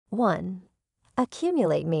1.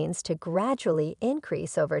 Accumulate means to gradually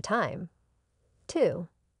increase over time. 2.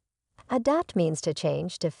 Adapt means to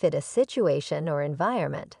change to fit a situation or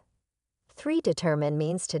environment. 3. Determine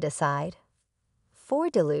means to decide. 4.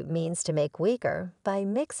 Dilute means to make weaker by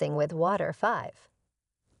mixing with water. 5.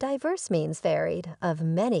 Diverse means varied, of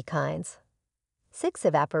many kinds. 6.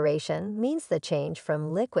 Evaporation means the change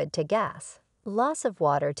from liquid to gas, loss of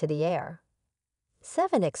water to the air.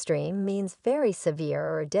 7. Extreme means very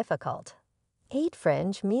severe or difficult. 8.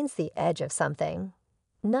 Fringe means the edge of something.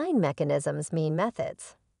 9. Mechanisms mean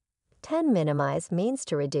methods. 10. Minimize means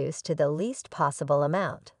to reduce to the least possible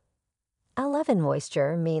amount. 11.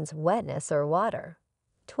 Moisture means wetness or water.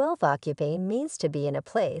 12. Occupy means to be in a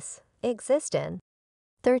place, exist in.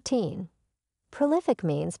 13. Prolific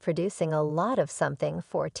means producing a lot of something.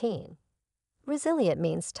 14. Resilient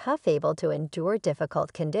means tough, able to endure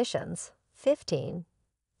difficult conditions. 15.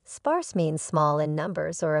 Sparse means small in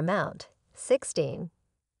numbers or amount. 16.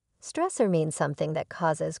 Stressor means something that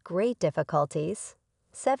causes great difficulties.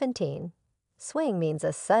 17. Swing means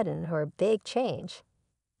a sudden or big change.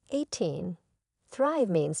 18. Thrive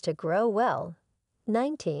means to grow well.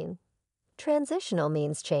 19. Transitional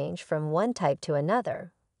means change from one type to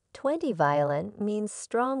another. 20. Violent means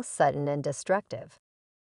strong, sudden, and destructive.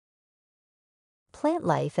 Plant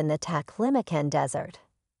life in the Taklimakan Desert.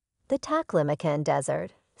 The Taklimakan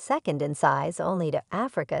Desert, second in size only to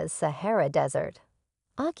Africa's Sahara Desert,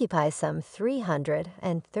 occupies some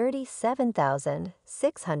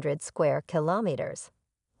 337,600 square kilometers,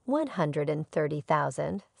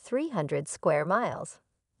 130,300 square miles,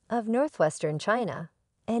 of northwestern China,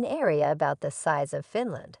 an area about the size of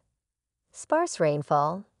Finland. Sparse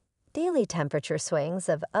rainfall, daily temperature swings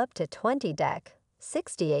of up to 20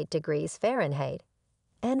 (68 degrees Fahrenheit),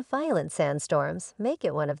 and violent sandstorms make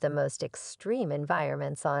it one of the most extreme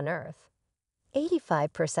environments on Earth.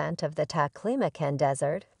 85% of the Taklimakan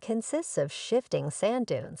Desert consists of shifting sand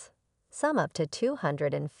dunes, some up to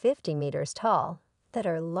 250 meters tall, that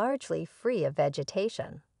are largely free of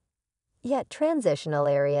vegetation. Yet transitional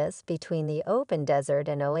areas between the open desert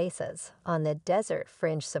and oases on the desert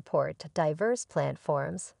fringe support diverse plant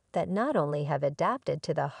forms that not only have adapted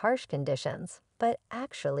to the harsh conditions, but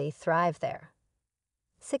actually thrive there.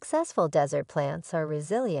 Successful desert plants are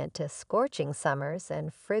resilient to scorching summers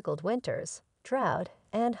and frigid winters, drought,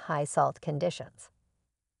 and high salt conditions.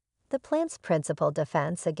 The plant's principal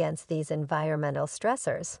defense against these environmental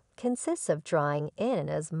stressors consists of drawing in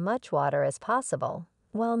as much water as possible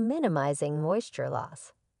while minimizing moisture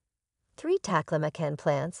loss. 3 Taklimakan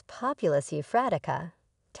plants, Populus euphratica,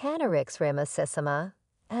 Tanarix ramosissima,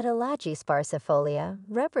 and Adelagie sparsifolia,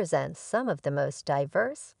 represent some of the most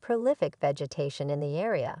diverse, prolific vegetation in the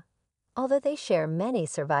area. Although they share many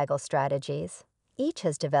survival strategies, each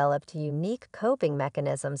has developed unique coping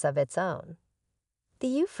mechanisms of its own. The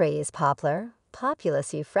Euphrates poplar,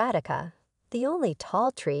 Populus euphratica, the only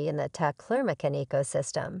tall tree in the Taklimakan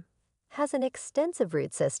ecosystem, has an extensive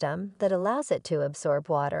root system that allows it to absorb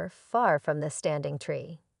water far from the standing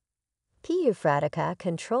tree. P. euphratica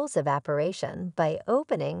controls evaporation by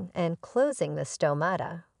opening and closing the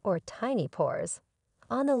stomata, or tiny pores,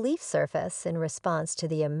 on the leaf surface in response to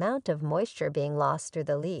the amount of moisture being lost through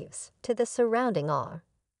the leaves to the surrounding air.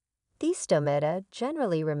 These stomata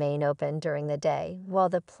generally remain open during the day while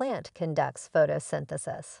the plant conducts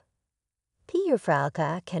photosynthesis. P.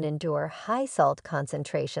 euphratica can endure high salt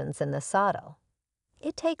concentrations in the soil.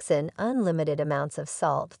 It takes in unlimited amounts of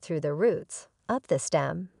salt through the roots, up the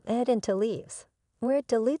stem, and into leaves, where it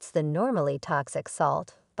dilutes the normally toxic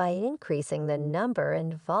salt by increasing the number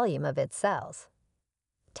and volume of its cells.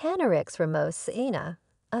 Tanarix ramosissima,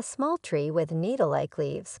 a small tree with needle-like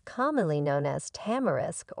leaves commonly known as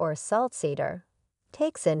tamarisk or salt cedar,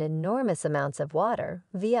 takes in enormous amounts of water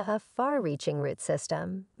via a far-reaching root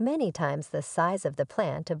system, many times the size of the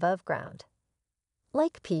plant above ground.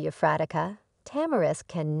 Like P. euphratica, tamarisk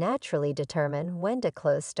can naturally determine when to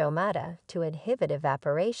close stomata to inhibit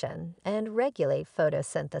evaporation and regulate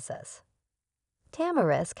photosynthesis.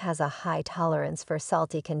 Tamarisk has a high tolerance for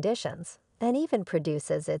salty conditions and even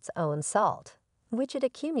produces its own salt, which it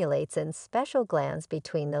accumulates in special glands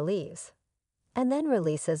between the leaves, and then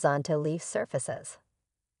releases onto leaf surfaces.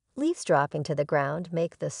 Leaves dropping to the ground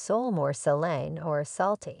make the soil more saline or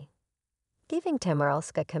salty, giving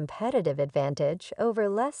tamarisk a competitive advantage over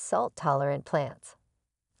less salt-tolerant plants.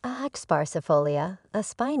 Sparsifolia, a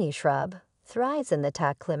spiny shrub, thrives in the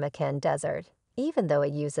Taklimakan Desert, even though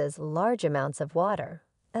it uses large amounts of water,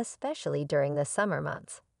 especially during the summer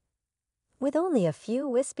months. With only a few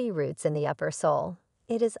wispy roots in the upper soil,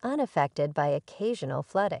 it is unaffected by occasional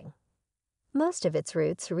flooding. Most of its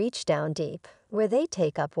roots reach down deep, where they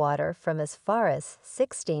take up water from as far as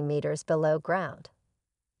 16 meters below ground.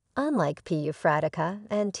 Unlike P. euphratica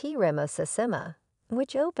and T. ramosissima,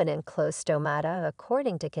 which open in close stomata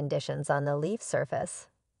according to conditions on the leaf surface,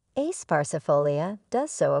 A. sparsifolia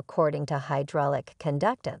does so according to hydraulic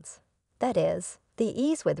conductance, that is, the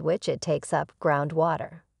ease with which it takes up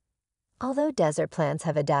groundwater. Although desert plants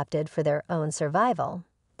have adapted for their own survival,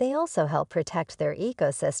 they also help protect their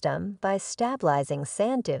ecosystem by stabilizing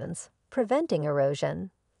sand dunes, preventing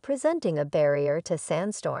erosion, presenting a barrier to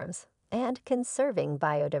sandstorms, and conserving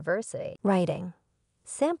biodiversity. Writing.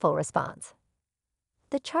 Sample response.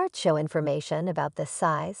 The charts show information about the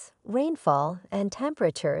size, rainfall, and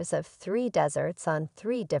temperatures of 3 deserts on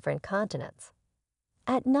 3 different continents.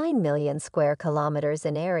 At 9 million square kilometers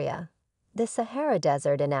in area, the Sahara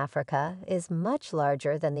Desert in Africa is much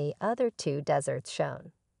larger than the other 2 deserts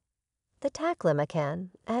shown. The Taklimakan,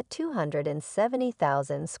 at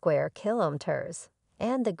 270,000 square kilometers,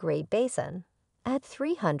 and the Great Basin, at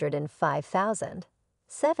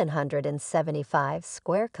 305,775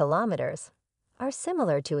 square kilometers, are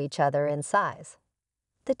similar to each other in size.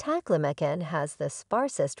 The Taklimakan has the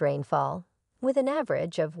sparsest rainfall, with an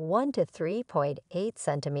average of 1 to 3.8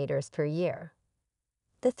 centimeters per year.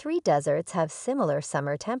 The 3 deserts have similar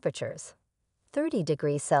summer temperatures, 30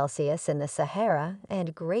 degrees Celsius in the Sahara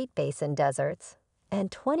and Great Basin deserts, and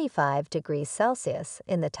 25 degrees Celsius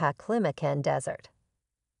in the Taklimakan Desert.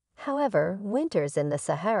 However, winters in the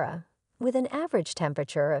Sahara, with an average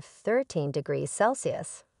temperature of 13 degrees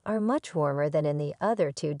Celsius, are much warmer than in the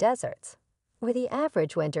other 2 deserts, where the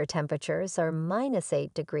average winter temperatures are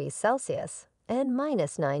 -8 degrees Celsius and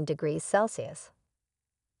 -9 degrees Celsius.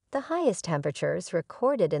 The highest temperatures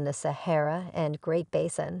recorded in the Sahara and Great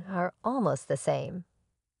Basin are almost the same,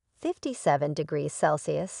 57 degrees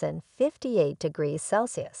Celsius and 58 degrees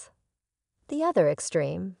Celsius. The other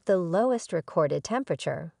extreme, the lowest recorded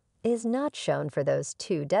temperature, is not shown for those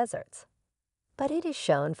 2 deserts, but it is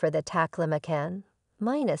shown for the Taklimakan,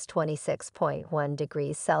 -26.1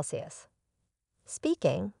 degrees Celsius.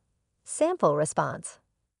 Speaking. Sample response.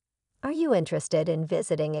 Are you interested in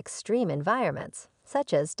visiting extreme environments,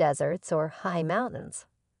 such as deserts or high mountains?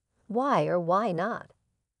 Why or why not?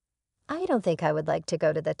 I don't think I would like to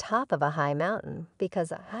go to the top of a high mountain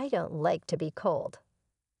because I don't like to be cold.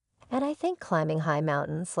 And I think climbing high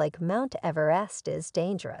mountains like Mount Everest is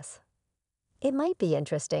dangerous. It might be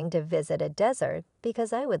interesting to visit a desert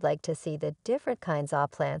because I would like to see the different kinds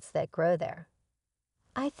of plants that grow there.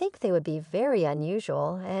 I think they would be very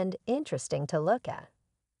unusual and interesting to look at.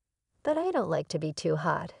 But I don't like to be too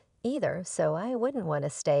hot either, so I wouldn't want to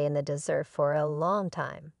stay in the desert for a long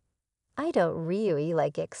time. I don't really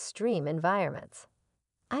like extreme environments.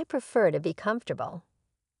 I prefer to be comfortable.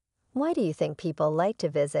 Why do you think people like to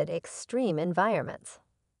visit extreme environments?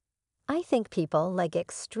 I think people like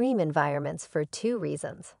extreme environments for 2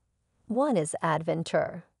 reasons. One is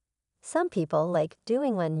adventure. Some people like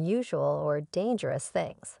doing unusual or dangerous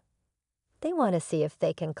things. They want to see if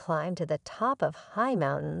they can climb to the top of high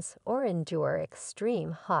mountains or endure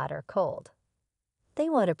extreme hot or cold. They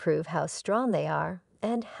want to prove how strong they are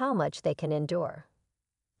and how much they can endure.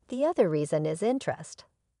 The other reason is interest.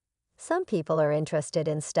 Some people are interested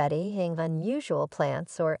in studying unusual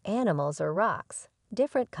plants or animals or rocks,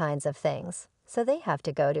 different kinds of things, so they have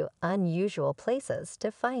to go to unusual places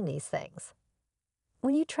to find these things.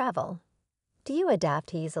 When you travel, do you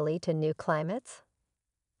adapt easily to new climates?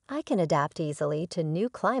 I can adapt easily to new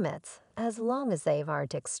climates as long as they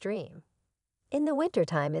aren't extreme. In the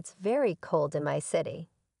wintertime, it's very cold in my city.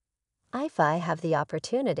 If I have the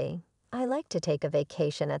opportunity, I like to take a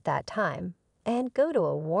vacation at that time and go to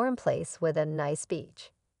a warm place with a nice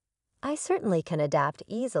beach. I certainly can adapt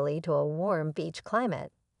easily to a warm beach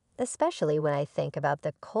climate, especially when I think about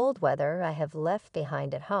the cold weather I have left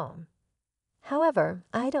behind at home. However,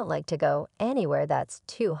 I don't like to go anywhere that's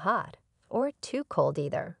too hot or too cold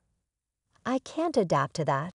either. I can't adapt to that